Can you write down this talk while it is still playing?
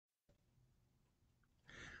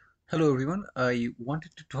Hello everyone. I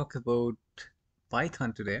wanted to talk about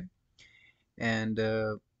Python today. And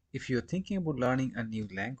if you're thinking about learning a new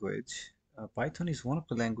language, Python is one of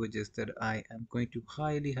the languages that I am going to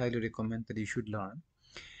highly recommend that you should learn.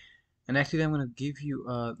 And actually, I'm going to give you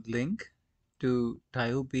a link to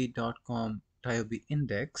Tiobe.com, Tiobe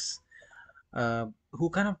Index, who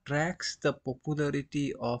kind of tracks the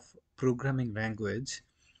popularity of programming language,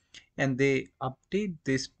 and they update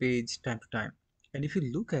this page time to time. And if you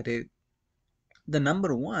look at it, the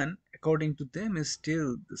number one, according to them, is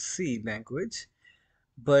still the C language,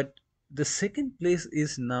 but the second place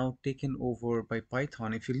is now taken over by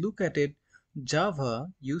Python. If you look at it, Java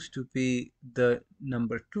used to be the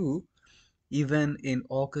number two even in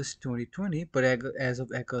August 2020, but as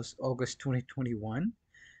of August 2021,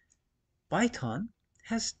 Python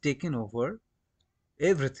has taken over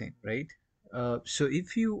everything, right? So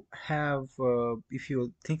if you're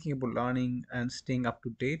thinking about learning and staying up to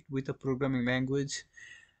date with a programming language,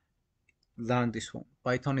 learn this one.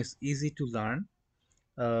 Python is easy to learn,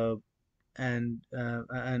 uh, and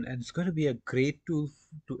it's going to be a great tool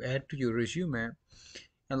to add to your resume.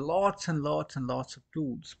 And lots of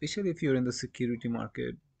tools, especially if you're in the security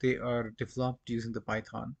market, they are developed using the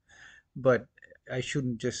Python. But I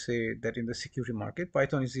shouldn't just say that in the security market,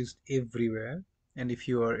 Python is used everywhere. And if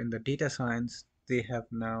you are in the data science, they have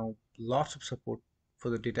now lots of support for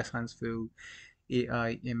the data science field,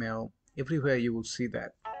 AI, ML. Everywhere you will see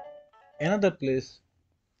that. Another place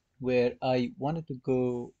where I wanted to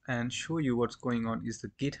go and show you what's going on is the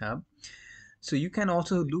GitHub. So you can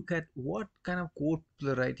also look at what kind of code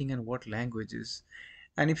people are writing and what languages.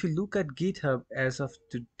 And if you look at GitHub as of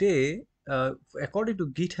today, according to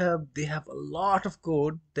GitHub, they have a lot of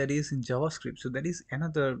code that is in JavaScript. So that is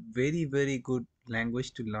another very good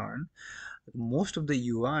language to learn. Most of the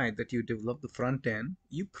UI that you develop the front end,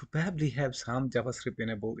 you probably have some JavaScript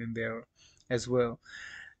enabled in there as well.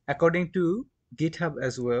 According to GitHub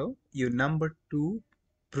as well, your number two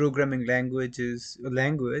programming language is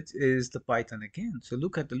the Python again. So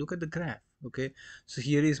look at the graph. Okay, so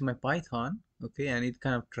here is my Python. Okay, and it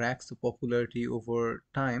kind of tracks the popularity over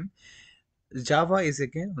time. Java is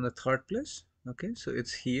again on the third place. Okay, so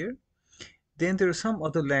it's here. Then there are some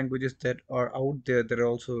other languages that are out there that are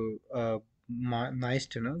also nice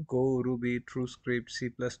to know. Go, Ruby, TrueScript, C++,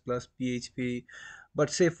 PHP.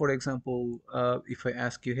 But say, for example, if I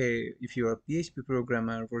ask you, hey, if you're a PHP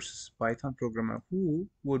programmer versus Python programmer, who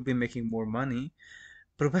would be making more money?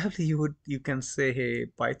 Probably you can say, hey,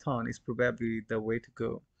 Python is probably the way to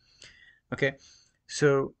go. Okay,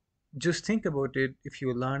 so just think about it. If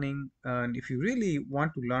you're learning, and if you really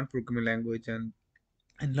want to learn programming language and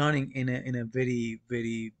learning in a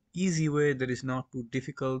very easy way that is not too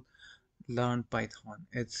difficult, learn Python.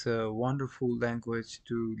 It's a wonderful language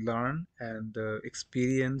to learn and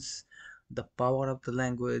experience the power of the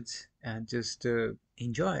language and just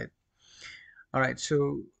enjoy it. All right,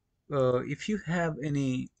 so if you have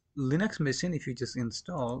any Linux machine, if you just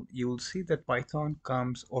install, you will see that Python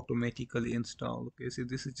comes automatically installed. Okay, so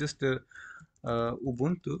this is just a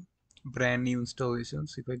Ubuntu brand new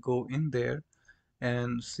installations. If I go in there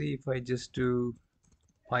and see, if I just do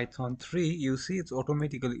Python 3, you see it's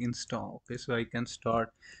automatically installed. Okay, so I can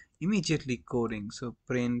start immediately coding. So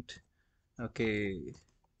print, okay,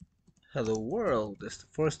 hello world. That's the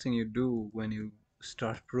first thing you do when you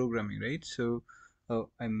start programming, right? So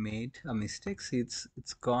I made a mistake. See,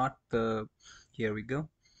 it's got the, here we go.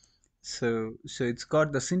 So it's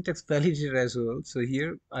got the syntax validator as well. So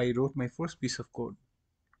here I wrote my first piece of code.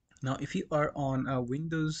 Now if you are on a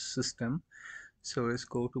Windows system, so let's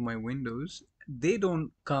go to my Windows. They don't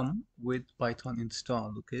come with Python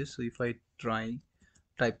installed. Okay, so if I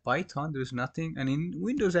type Python, there's nothing. And in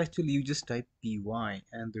Windows, actually, you just type py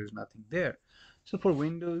and there's nothing there. So for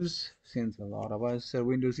Windows, since a lot of us are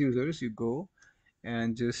Windows users, you go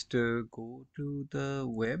and just go to the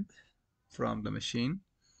web from the machine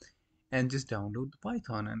and just download the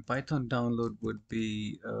Python. And Python download would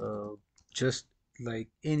be just like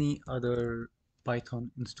any other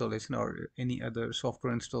Python installation or any other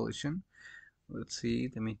software installation. Let's see,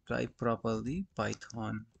 let me type properly,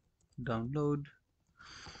 Python download.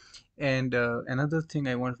 And another thing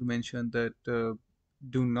I want to mention that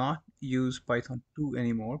do not use Python 2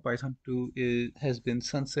 anymore. Python 2 has been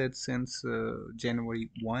sunset since January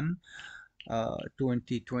 1,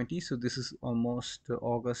 2020. So this is almost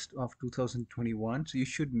August of 2021. So you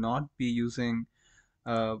should not be using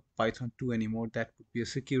Python 2 anymore. That would be a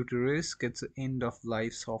security risk. It's end of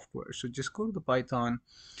life software. So just go to the Python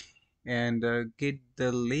and get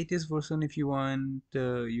the latest version if you want.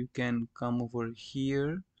 You can come over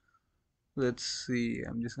here. let's see,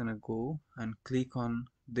 I'm just gonna go and click on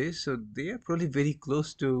this. So they are probably very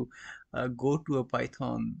close to go to a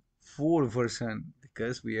Python 4 version,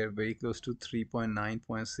 because we are very close to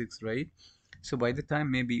 3.9.6, right? So by the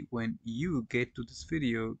time maybe when you get to this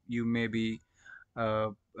video, you may be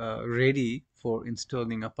uh, ready for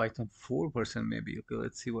installing a Python 4 version maybe. Okay,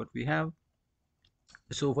 let's see what we have.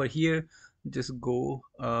 So over here, just go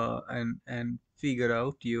and figure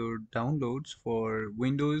out your downloads for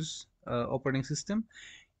Windows operating system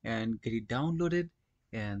and get it downloaded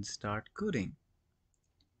and start coding.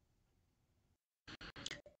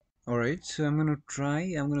 All right, so I'm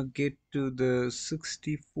gonna get to the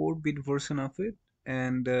 64-bit version of it,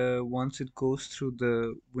 and once it goes through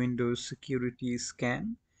the Windows security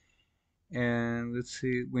scan, and let's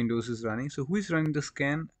see, Windows is running. So who is running the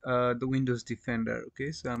scan? The Windows Defender.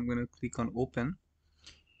 Okay, so I'm gonna click on open,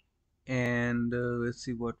 and let's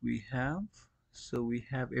see what we have. So we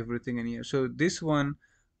have everything in here. So this one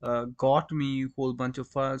got me a whole bunch of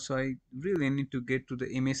files, so I really need to get to the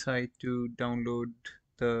MSI to download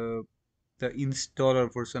the the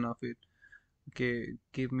installer version of it. Okay,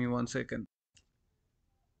 give me 1 second.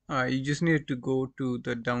 You just need to go to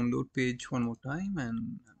the download page one more time,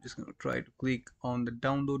 and I'm just going to try to click on the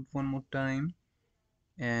download one more time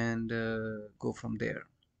and go from there.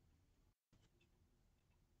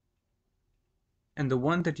 And the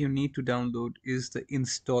one that you need to download is the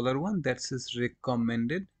installer one that says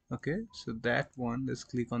recommended. Okay, so that one, let's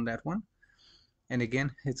click on that one, and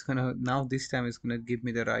again it's gonna, now this time it's gonna give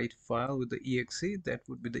me the right file with the exe. That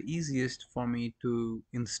would be the easiest for me to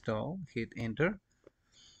install. Hit enter,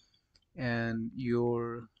 and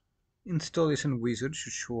your installation wizard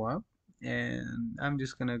should show up, and I'm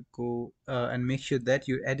just gonna go and make sure that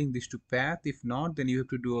you're adding this to path. If not, then you have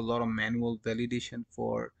to do a lot of manual validation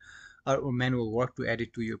for or manual work to add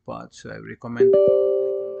it to your path. So I recommend that you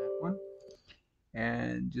click on that one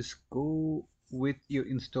and just go with your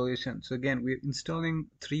installation. So again, we're installing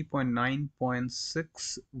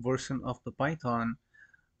 3.9.6 version of the Python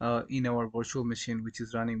in our virtual machine, which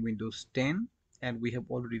is running Windows 10, and we have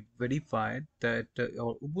already verified that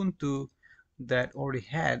our Ubuntu that already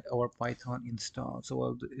had our Python installed. So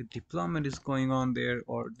while the deployment is going on there,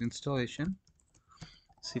 or the installation,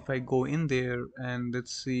 so if I go in there and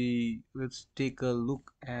let's see, let's take a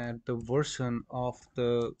look at the version of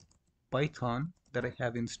the Python that I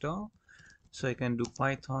have installed. So I can do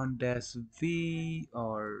Python dash V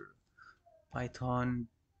or Python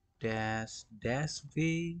dash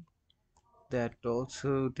V. That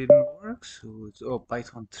also didn't work. So it's, oh,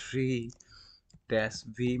 Python 3 dash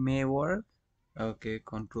V may work. Okay,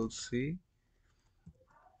 Control C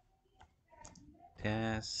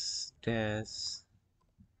dash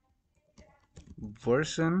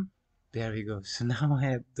version. There we go. So now I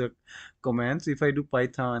have the commands. If I do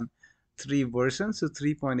Python 3 version, so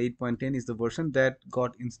 3.8.10 is the version that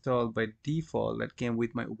got installed by default, that came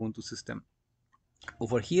with my Ubuntu system.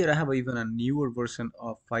 Over here I have even a newer version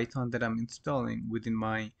of Python that I'm installing within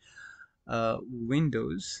my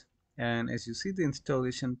Windows, and as you see, the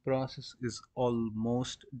installation process is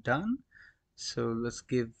almost done. So let's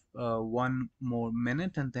give one more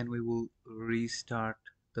minute and then we will restart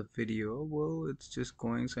the video. Well, it's just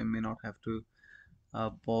going, so I may not have to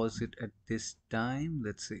pause it at this time.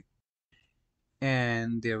 Let's see.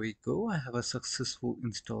 And there we go. I have a successful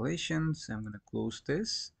installation. So I'm going to close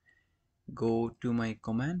this. Go to my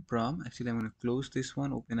command prompt. Actually, I'm going to close this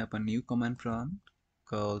one, open up a new command prompt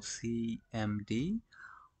called cmd.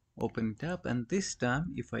 Open it up, and this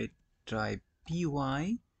time if I try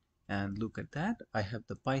py and look at that, I have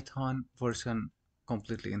the Python version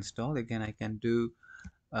completely installed. Again, I can do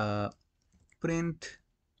print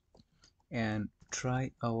and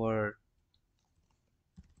try our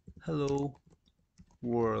hello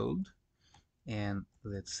world, and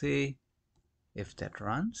let's see if that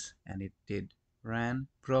runs, and it did ran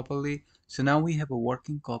properly. So now we have a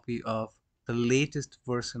working copy of the latest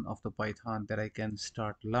version of the Python that I can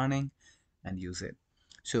start learning and use it.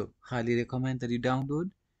 So highly recommend that you download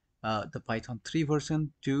the Python 3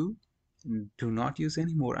 version. 2 do not use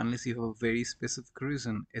anymore unless you have a very specific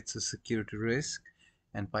reason. It's a security risk,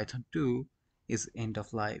 and Python 2 is end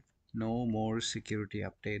of life. No more security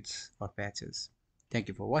updates or patches. Thank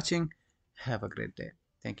you for watching. Have a great day.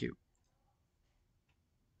 Thank you.